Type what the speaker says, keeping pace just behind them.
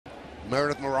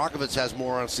Meredith Marakovitz has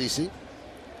more on CC.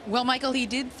 Well, Michael, he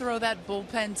did throw that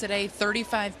bullpen today.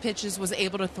 35 pitches, was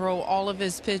able to throw all of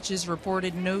his pitches,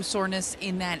 reported no soreness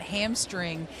in that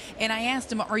hamstring. And I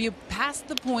asked him, are you past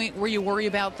the point where you worry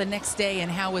about the next day and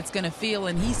how it's going to feel?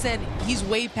 And he said he's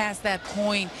way past that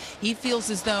point. He feels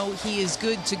as though he is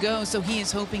good to go, so he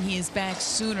is hoping he is back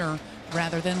sooner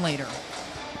rather than later.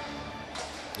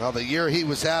 Well, the year he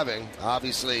was having,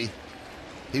 obviously,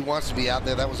 he wants to be out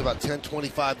there. That was about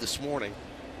 10:25 this morning.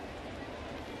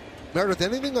 Meredith,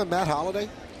 anything on Matt Holliday?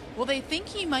 Well, they think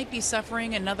he might be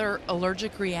suffering another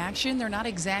allergic reaction. They're not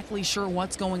exactly sure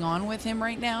what's going on with him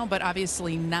right now, but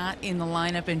obviously not in the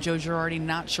lineup, and Joe Girardi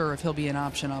not sure if he'll be an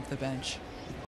option off the bench.